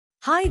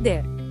Hi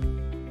there.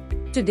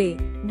 Today,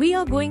 we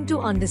are going to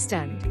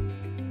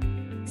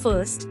understand.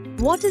 First,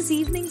 what is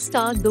evening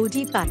star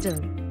doji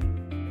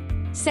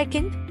pattern?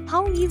 Second,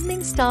 how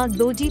evening star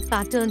doji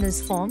pattern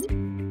is formed?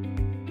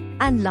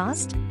 And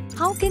last,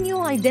 how can you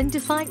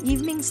identify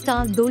evening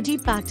star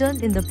doji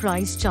pattern in the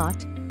price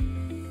chart?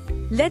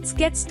 Let's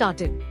get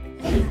started.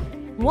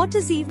 What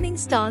is evening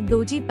star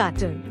doji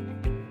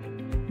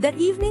pattern? The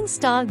evening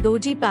star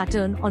doji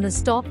pattern on a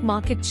stock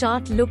market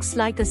chart looks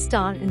like a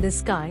star in the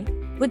sky,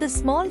 with a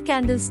small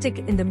candlestick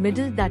in the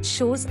middle that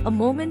shows a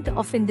moment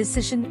of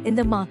indecision in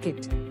the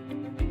market.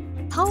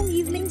 How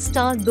evening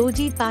star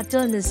doji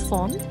pattern is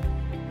formed?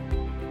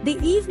 The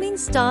evening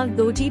star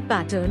doji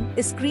pattern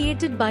is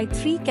created by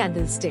 3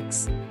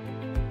 candlesticks.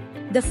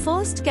 The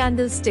first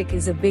candlestick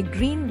is a big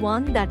green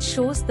one that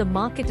shows the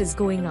market is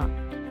going up.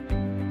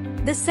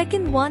 The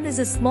second one is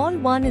a small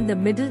one in the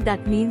middle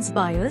that means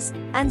buyers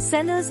and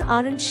sellers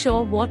aren't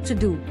sure what to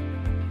do.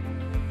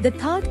 The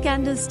third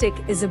candlestick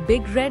is a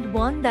big red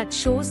one that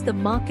shows the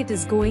market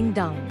is going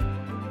down.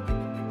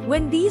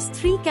 When these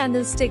 3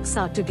 candlesticks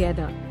are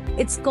together,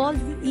 it's called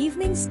the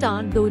evening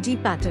star doji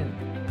pattern.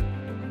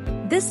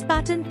 This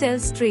pattern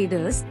tells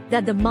traders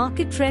that the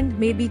market trend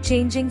may be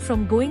changing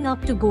from going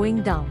up to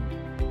going down.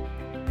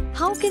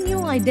 How can you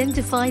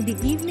identify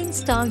the evening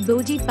star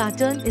doji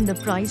pattern in the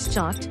price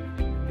chart?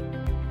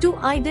 To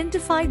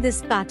identify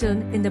this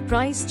pattern in the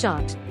price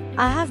chart,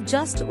 I have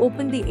just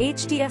opened the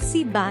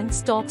HDFC Bank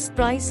stocks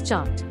price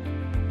chart.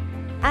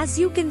 As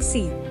you can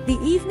see, the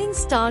evening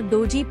star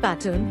doji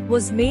pattern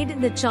was made in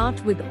the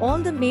chart with all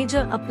the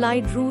major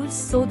applied rules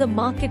so the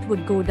market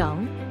would go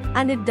down,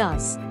 and it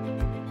does.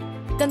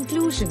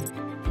 Conclusion.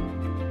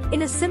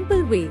 In a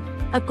simple way,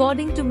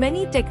 according to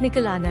many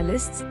technical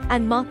analysts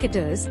and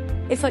marketers,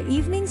 if an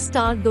evening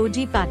star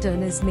doji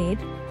pattern is made,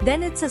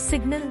 then it's a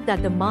signal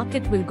that the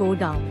market will go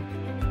down.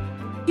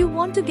 You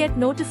want to get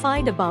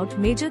notified about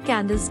major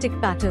candlestick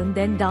pattern,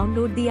 then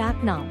download the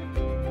app now.